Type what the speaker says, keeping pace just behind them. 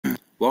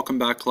Welcome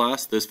back,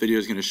 class. This video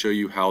is going to show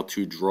you how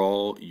to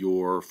draw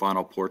your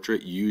final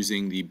portrait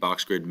using the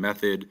box grid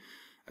method.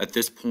 At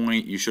this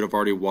point, you should have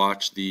already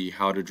watched the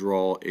how to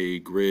draw a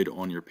grid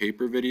on your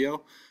paper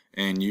video,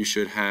 and you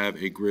should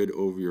have a grid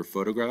over your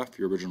photograph,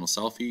 your original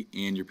selfie,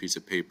 and your piece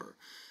of paper.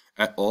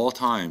 At all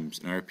times,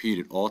 and I repeat,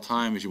 at all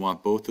times, you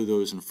want both of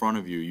those in front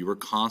of you. You are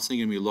constantly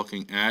going to be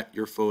looking at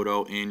your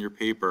photo and your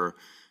paper.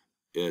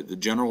 The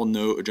general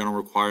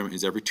requirement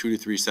is every 2 to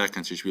 3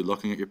 seconds you should be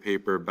looking at your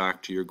paper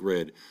back to your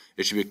grid.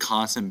 It should be a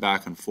constant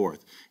back and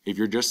forth. If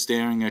you're just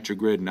staring at your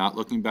grid, not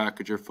looking back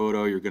at your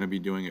photo, you're going to be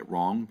doing it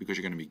wrong because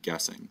you're going to be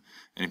guessing.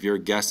 And if you're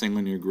guessing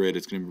on your grid,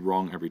 it's going to be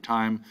wrong every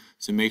time.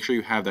 So make sure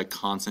you have that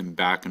constant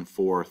back and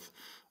forth.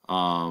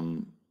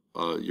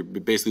 You're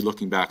basically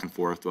looking back and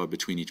forth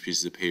between each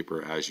piece of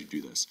paper as you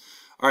do this.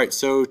 All right,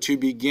 so to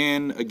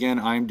begin, again,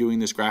 I'm doing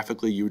this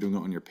graphically. You're doing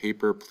it on your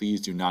paper.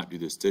 Please do not do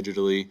this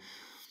digitally.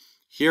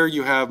 Here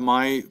you have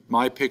my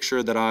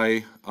picture that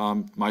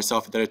my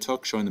selfie that I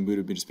took, showing the mood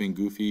of me just being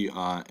goofy,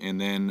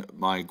 and then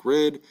my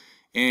grid.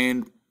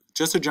 And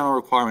just a general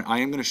requirement, I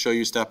am going to show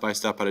you step by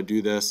step how to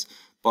do this,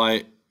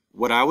 but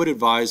what I would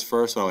advise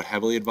first, what I would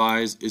heavily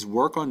advise, is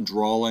work on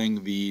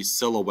drawing the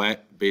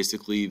silhouette,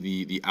 basically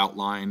the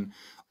outline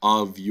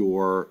of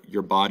your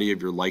body,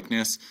 of your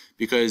likeness,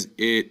 because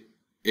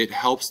it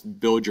helps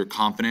build your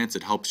confidence.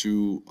 It helps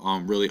you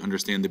really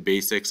understand the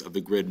basics of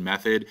the grid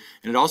method,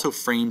 and it also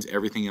frames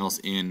everything else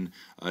in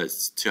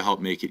to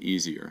help make it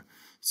easier.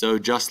 So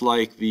just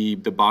like the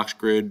box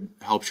grid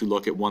helps you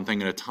look at one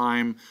thing at a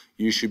time,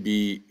 you should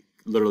be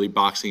literally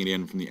boxing it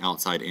in from the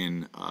outside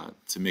in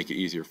to make it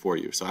easier for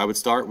you. So I would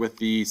start with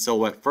the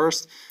silhouette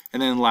first,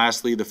 and then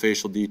lastly the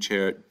facial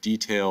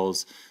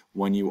details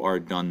when you are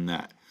done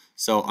that.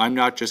 So I'm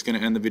not just going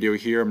to end the video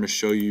here. I'm going to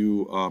show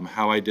you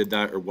how I did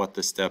that or what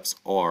the steps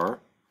are.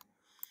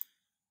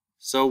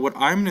 So what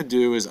I'm going to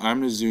do is I'm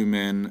going to zoom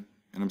in,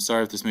 and I'm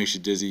sorry if this makes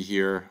you dizzy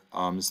here.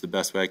 This is the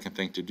best way I can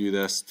think to do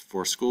this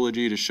for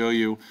Schoology to show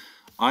you.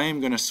 I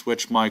am going to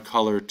switch my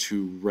color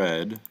to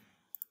red.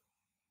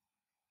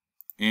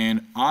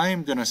 And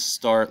I'm going to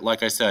start,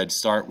 like I said,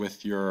 start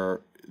with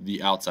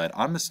the outside.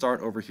 I'm going to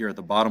start over here at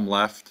the bottom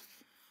left.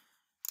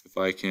 If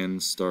I can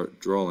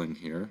start drawing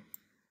here.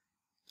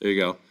 There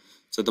you go.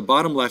 So at the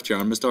bottom left here,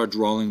 I'm going to start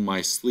drawing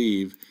my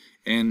sleeve,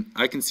 and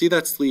I can see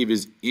that sleeve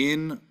is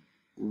in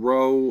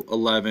row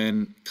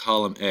 11,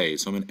 column A,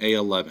 so I'm in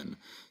A11.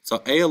 So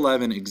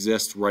A11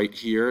 exists right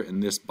here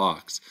in this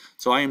box.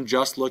 So I am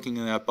just looking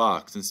in that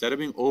box. Instead of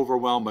being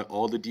overwhelmed by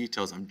all the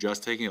details, I'm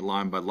just taking it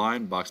line by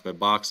line, box by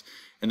box,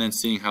 and then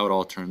seeing how it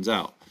all turns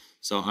out.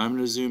 So I'm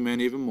going to zoom in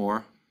even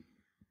more.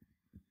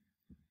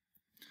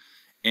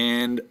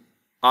 And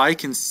I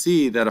can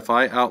see that if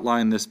I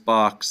outline this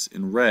box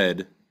in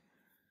red,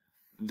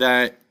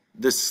 that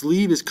the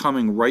sleeve is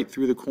coming right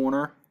through the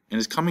corner and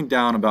is coming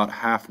down about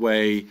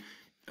halfway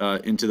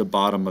into the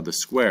bottom of the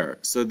square.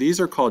 So these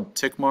are called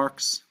tick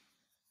marks.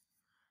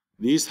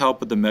 These help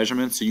with the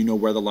measurement so you know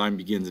where the line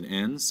begins and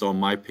ends. So on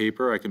my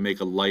paper, I can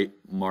make a light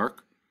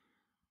mark.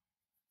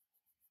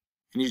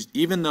 And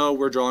even though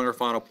we're drawing our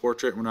final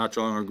portrait, we're not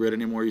drawing our grid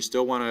anymore, you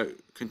still want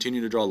to continue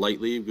to draw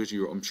lightly because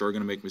I'm sure,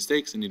 going to make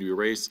mistakes and need to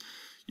erase.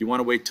 You want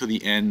to wait till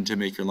the end to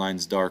make your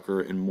lines darker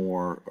and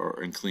more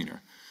and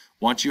cleaner.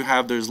 Once you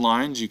have those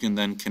lines, you can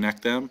then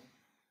connect them.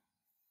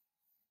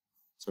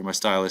 So my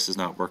stylus is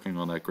not working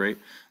on that great.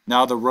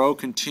 Now the row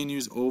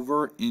continues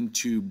over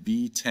into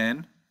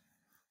B10.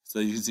 So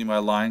you can see my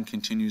line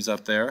continues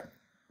up there.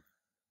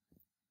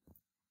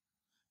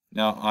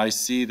 Now I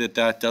see that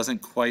that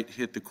doesn't quite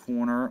hit the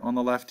corner on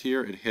the left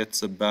here. It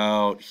hits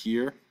about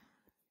here.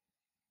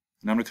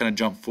 And I'm going to kind of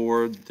jump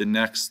forward. The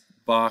next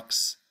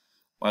box,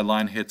 my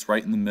line hits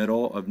right in the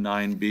middle of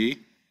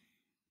 9B.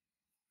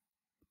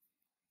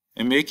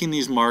 And making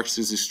these marks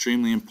is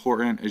extremely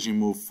important as you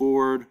move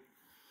forward.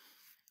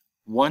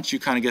 Once you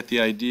kind of get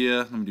the idea,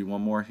 let me do one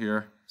more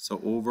here.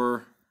 So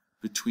over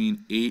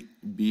between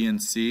 8B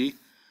and C,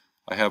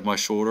 I have my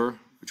shoulder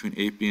between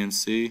 8B and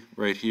C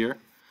right here.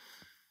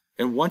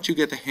 And once you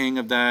get the hang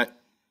of that,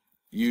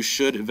 you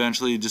should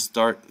eventually just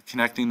start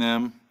connecting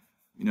them,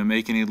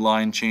 make any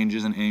line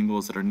changes and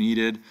angles that are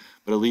needed,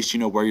 but at least you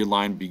know where your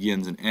line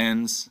begins and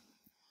ends.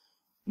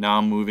 Now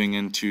I'm moving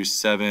into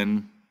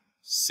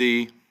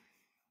 7C.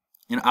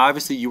 And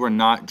obviously you are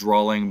not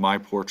drawing my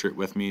portrait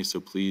with me, so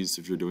please,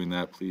 if you're doing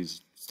that,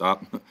 please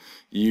stop.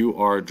 You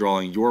are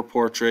drawing your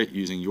portrait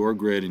using your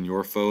grid and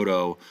your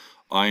photo.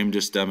 I am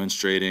just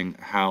demonstrating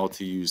how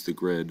to use the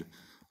grid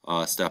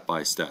step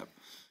by step.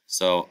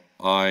 So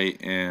I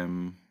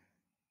am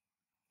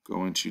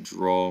going to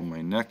draw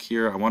my neck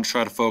here. I want to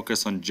try to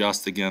focus on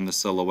just, again, the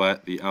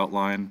silhouette, the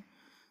outline.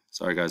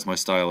 Sorry guys, my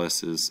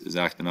stylus is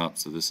acting up,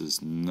 so this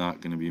is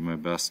not going to be my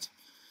best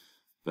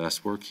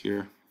work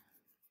here.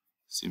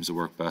 Seems to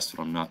work best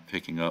when I'm not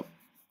picking up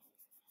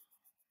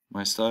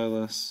my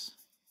stylus.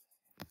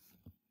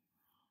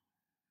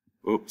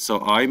 Oops, so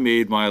I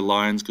made my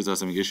lines, because I was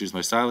having issues with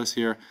my stylus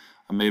here,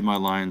 I made my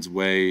lines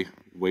way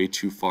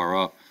too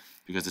far up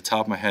because the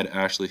top of my head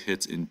actually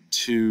hits in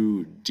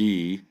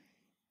 2D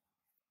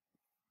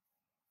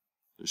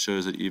It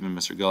shows that even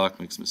Mr. Gellock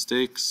makes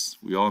mistakes.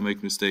 We all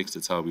make mistakes.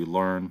 That's how we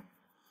learn.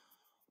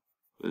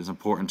 But it's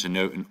important to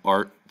note in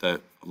art that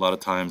a lot of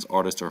times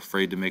artists are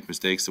afraid to make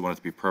mistakes. They want it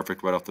to be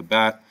perfect right off the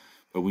bat.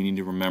 But we need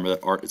to remember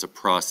that art is a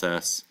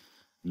process,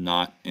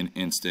 not an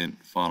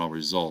instant final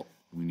result.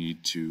 We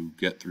need to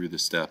get through the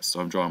steps.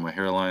 So I'm drawing my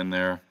hairline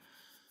there.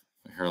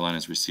 My hairline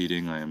is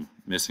receding. I am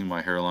missing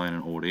my hairline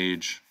in old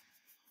age.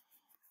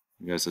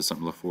 You guys have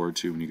something to look forward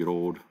to when you get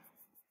old.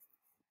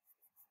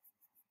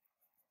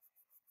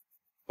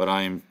 But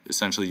I'm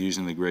essentially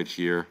using the grid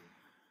here.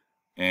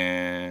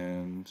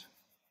 And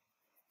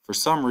for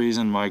some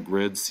reason, my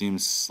grid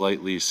seems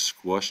slightly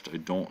squished. I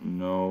don't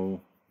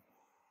know.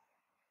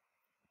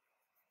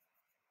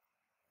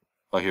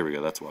 Oh, here we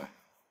go. That's why.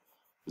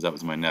 Because that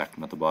was my neck,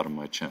 not the bottom of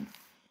my chin.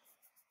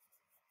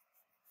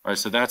 All right,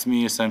 so that's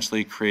me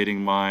essentially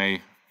creating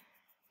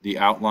the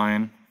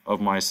outline of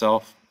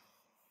myself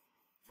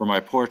for my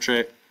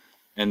portrait.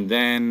 And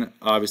then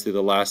obviously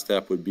the last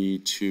step would be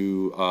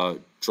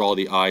to draw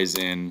the eyes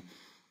in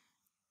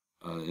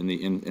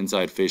the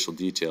inside facial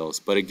details.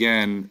 But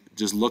again,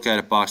 just look at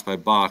it box by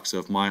box. So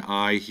if my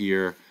eye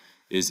here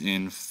is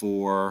in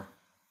 4E,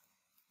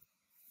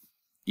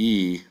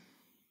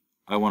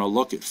 I want to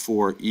look at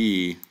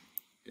 4E,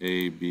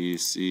 A, B,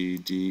 C,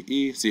 D,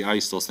 E. See, I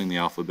still sing the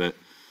alphabet.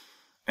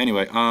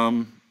 Anyway,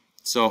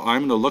 so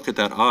I'm going to look at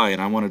that eye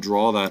and I want to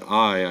draw that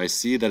eye. I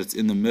see that it's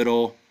in the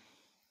middle.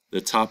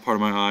 The top part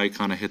of my eye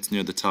kind of hits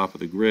near the top of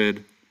the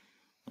grid.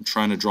 I'm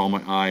trying to draw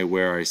my eye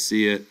where I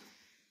see it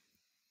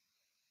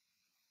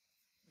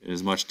in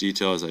as much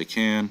detail as I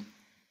can.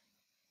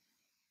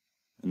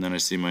 And then I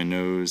see my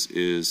nose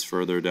is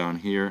further down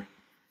here.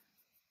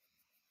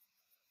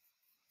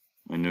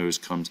 My nose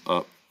comes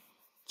up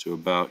to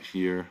about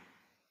here.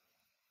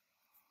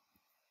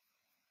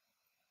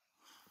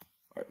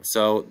 All right,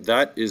 so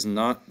that is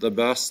not the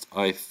best.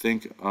 I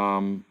think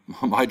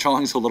my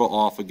drawing's a little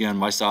off. Again,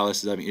 my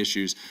stylist is having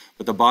issues.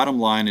 But the bottom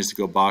line is to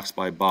go box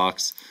by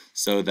box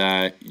so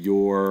that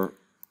your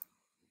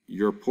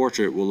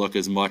portrait will look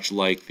as much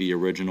like the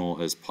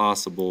original as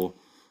possible.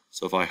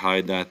 So if I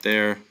hide that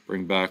there,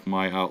 bring back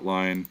my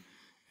outline,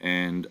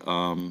 and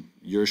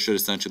yours should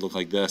essentially look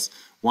like this.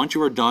 Once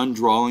you are done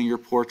drawing your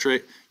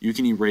portrait, you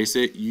can erase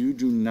it. You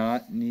do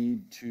not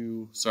need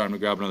to, sorry, I'm gonna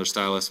grab another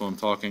stylus while I'm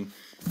talking.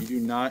 You do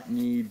not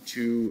need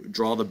to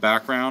draw the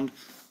background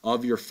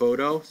of your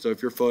photo. So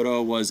if your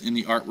photo was in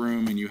the art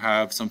room and you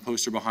have some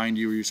poster behind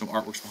you or some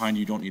artworks behind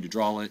you, you don't need to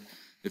draw it.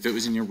 If it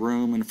was in your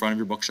room in front of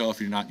your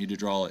bookshelf, you do not need to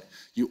draw it.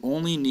 You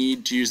only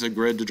need to use the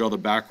grid to draw the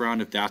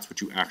background if that's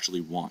what you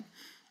actually want.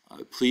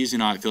 Please do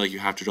not feel like you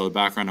have to draw the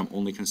background. I'm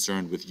only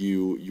concerned with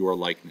your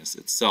likeness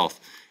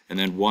itself. And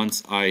then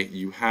once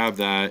you have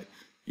that,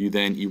 you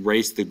then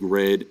erase the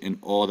grid and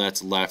all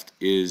that's left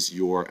is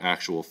your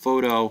actual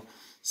photo.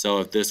 So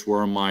if this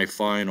were my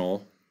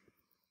final,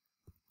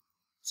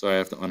 so I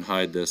have to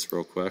unhide this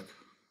real quick.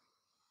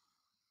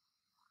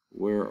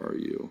 Where are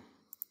you?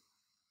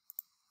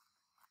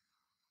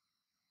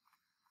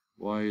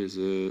 Why is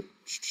it?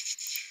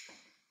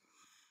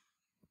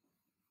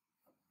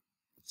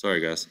 Sorry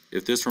guys,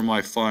 if this were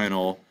my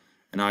final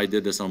and I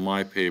did this on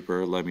my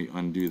paper, let me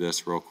undo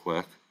this real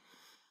quick.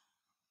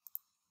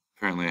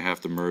 Apparently I have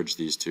to merge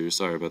these two.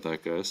 Sorry about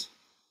that, guys.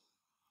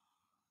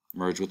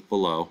 Merge with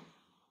below.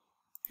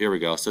 Here we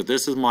go. So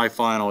this is my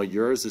final.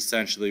 Yours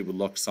essentially would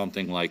look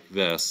something like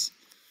this.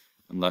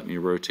 And let me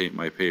rotate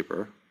my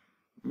paper.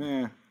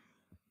 Meh.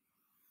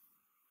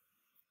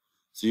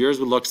 So yours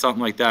would look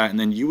something like that. And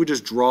then you would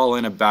just draw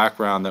in a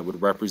background that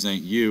would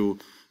represent you.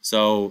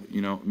 So,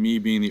 you know, me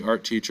being the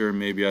art teacher,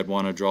 maybe I'd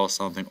want to draw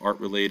something art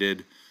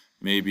related.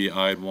 Maybe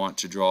I'd want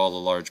to draw the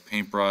large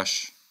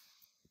paintbrush.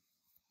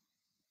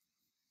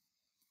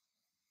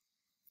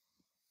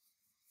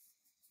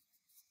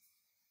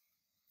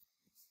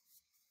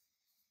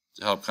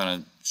 To help kind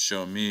of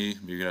show me,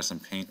 maybe you could have some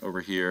paint over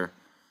here,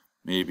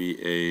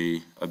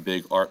 maybe a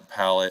big art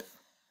palette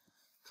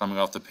coming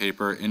off the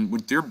paper. And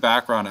with your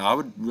background, I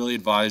would really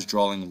advise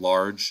drawing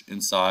large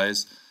in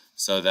size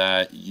so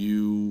that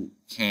you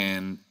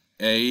can,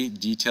 A,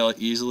 detail it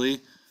easily.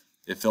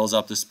 It fills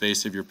up the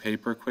space of your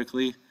paper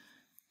quickly.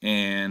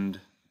 And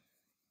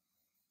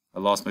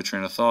I lost my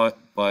train of thought,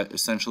 but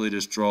essentially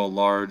just draw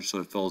large so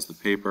it fills the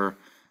paper.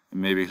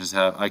 And maybe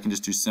I can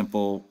just do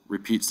simple,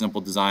 repeat simple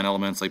design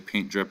elements like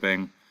paint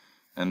dripping,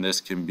 and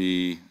this can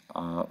be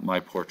my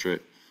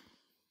portrait,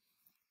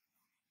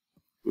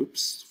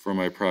 for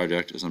my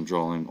project as I'm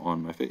drawing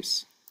on my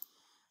face.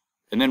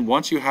 And then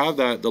once you have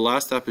that, the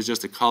last step is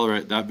just to color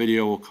it. That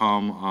video will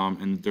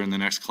come during the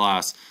next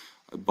class,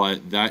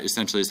 but that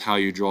essentially is how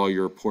you draw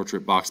your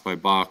portrait box by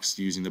box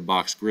using the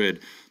box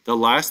grid. The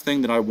last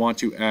thing that I want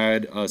to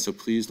add, so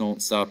please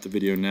don't stop the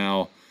video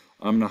now,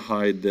 I'm going to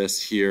hide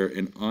this here,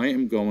 and I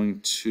am going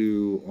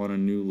to, on a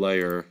new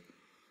layer,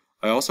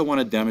 I also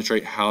want to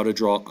demonstrate how to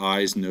draw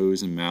eyes,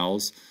 nose, and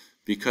mouths,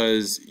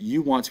 because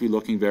you want to be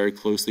looking very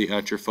closely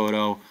at your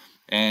photo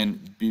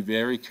and be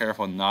very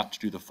careful not to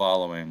do the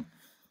following.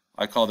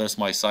 I call this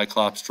my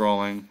Cyclops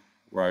drawing,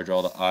 where I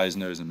draw the eyes,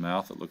 nose, and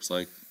mouth. It looks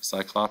like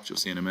Cyclops. You'll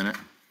see in a minute.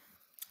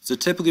 So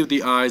typically with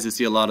the eyes, I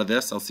see a lot of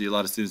this. I'll see a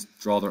lot of students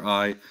draw their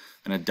eye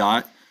and a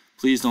dot.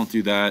 Please don't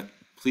do that.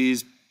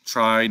 Please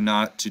try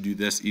not to do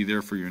this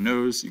either for your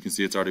nose. You can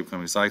see it's already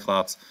becoming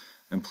Cyclops.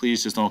 And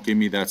please just don't give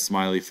me that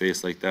smiley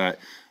face like that.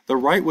 The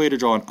right way to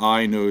draw an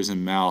eye, nose,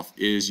 and mouth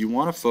is you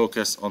want to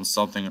focus on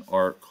something in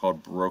art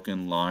called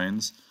broken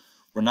lines,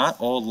 where not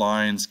all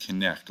lines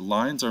connect.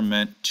 Lines are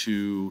meant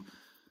to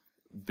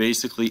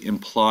basically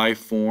imply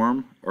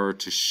form or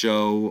to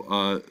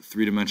show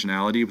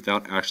three-dimensionality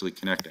without actually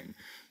connecting.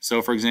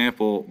 So for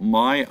example,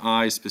 my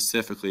eye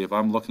specifically, if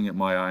I'm looking at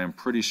my eye, I'm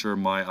pretty sure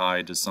my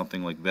eye does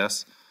something like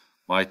this.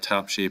 My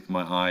top shape of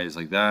my eye is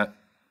like that,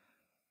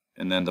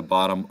 and then the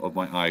bottom of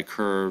my eye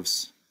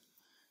curves,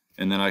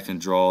 and then I can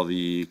draw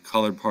the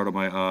colored part of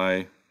my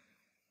eye,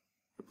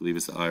 I believe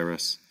it's the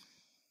iris,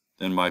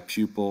 then my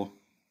pupil,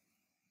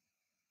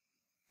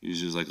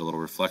 usually like a little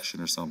reflection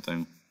or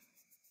something,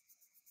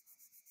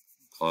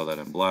 color that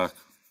in black.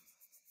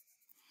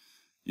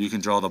 You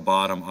can draw the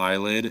bottom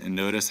eyelid and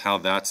notice how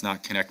that's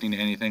not connecting to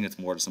anything, it's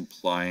more just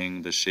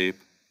implying the shape.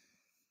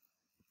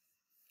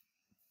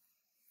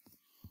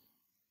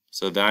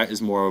 So that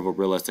is more of a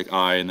realistic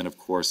eye, and then of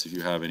course if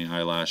you have any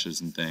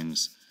eyelashes and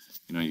things,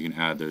 you know, you can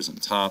add those on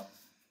top.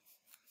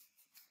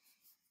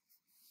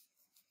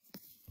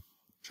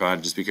 Try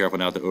to just be careful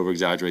not to over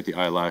exaggerate the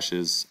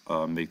eyelashes,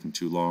 make them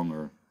too long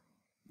or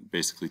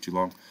basically too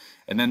long.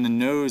 And then the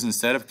nose,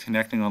 instead of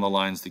connecting all the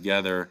lines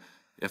together,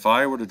 if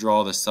I were to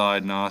draw the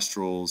side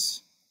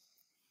nostrils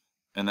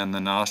and then the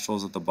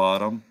nostrils at the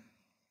bottom,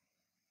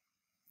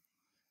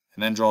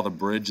 and then draw the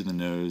bridge of the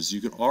nose,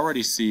 you can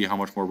already see how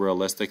much more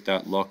realistic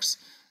that looks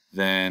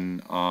than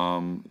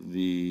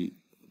the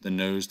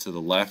nose to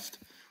the left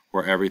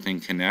where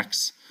everything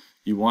connects.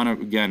 You want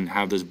to, again,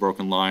 have those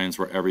broken lines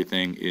where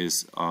everything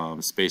is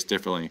spaced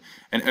differently.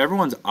 And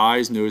everyone's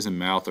eyes, nose, and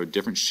mouth are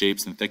different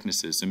shapes and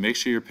thicknesses, so make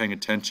sure you're paying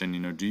attention.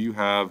 You know, do you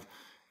have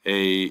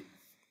I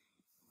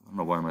don't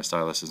know why my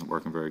stylus isn't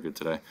working very good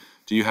today.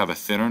 Do you have a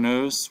thinner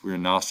nose where your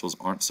nostrils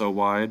aren't so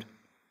wide?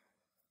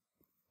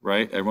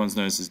 Right? Everyone's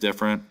nose is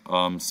different.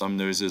 Some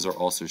noses are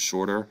also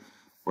shorter,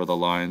 where the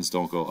lines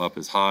don't go up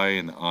as high,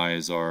 and the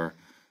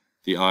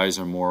eyes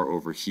are more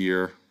over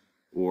here,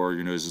 or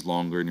your nose is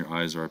longer and your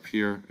eyes are up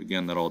here.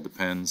 Again, that all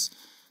depends.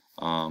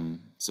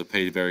 So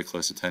pay very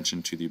close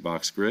attention to the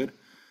box grid.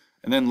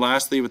 And then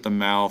lastly, with the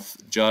mouth,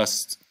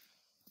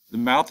 the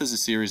mouth is a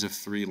series of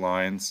 3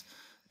 lines.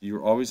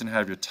 You're always going to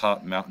have your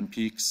top mountain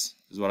peaks,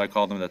 is what I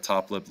call them, the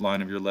top lip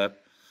line of your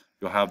lip.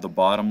 You'll have the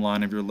bottom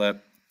line of your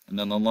lip, and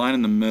then the line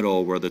in the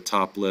middle where the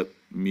top lip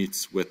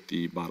meets with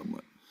the bottom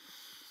lip.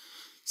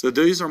 So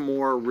these are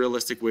more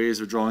realistic ways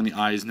of drawing the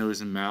eyes,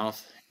 nose, and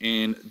mouth.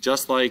 And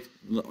just like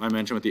I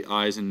mentioned with the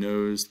eyes and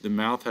nose, the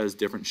mouth has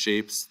different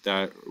shapes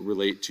that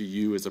relate to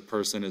you as a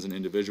person, as an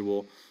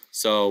individual.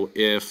 So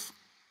if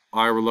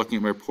I were looking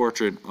at my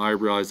portrait, I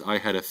realized I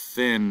had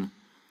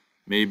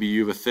maybe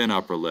you have a thin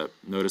upper lip.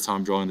 Notice how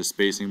I'm drawing the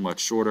spacing much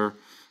shorter,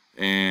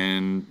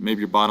 and maybe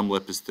your bottom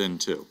lip is thin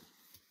too.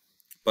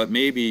 But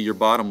maybe your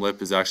bottom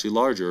lip is actually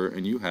larger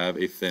and you have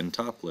a thin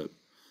top lip.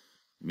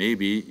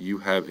 Maybe you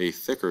have a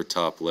thicker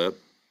top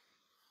lip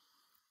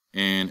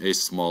and a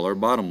smaller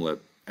bottom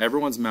lip.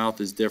 Everyone's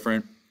mouth is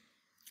different,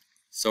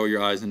 so are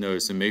your eyes and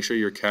nose, so make sure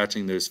you're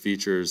catching those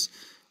features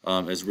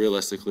as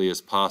realistically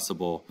as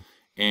possible.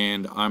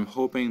 And I'm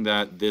hoping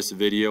that this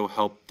video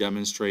helped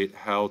demonstrate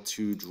how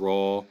to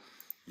draw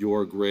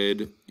your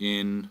grid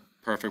in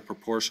perfect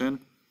proportion,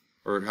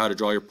 or how to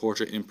draw your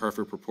portrait in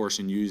perfect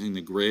proportion using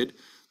the grid.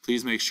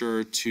 Please make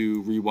sure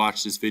to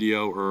rewatch this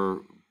video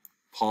or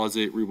pause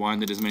it,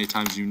 rewind it as many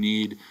times as you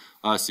need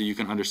so you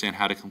can understand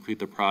how to complete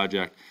the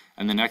project.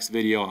 And the next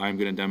video, I'm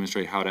going to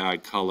demonstrate how to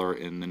add color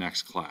in the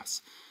next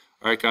class.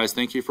 All right, guys,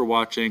 thank you for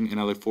watching, and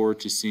I look forward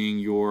to seeing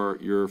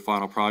your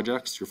final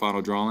projects, your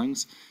final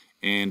drawings,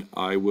 and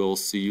I will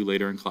see you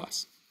later in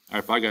class. All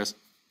right, bye, guys.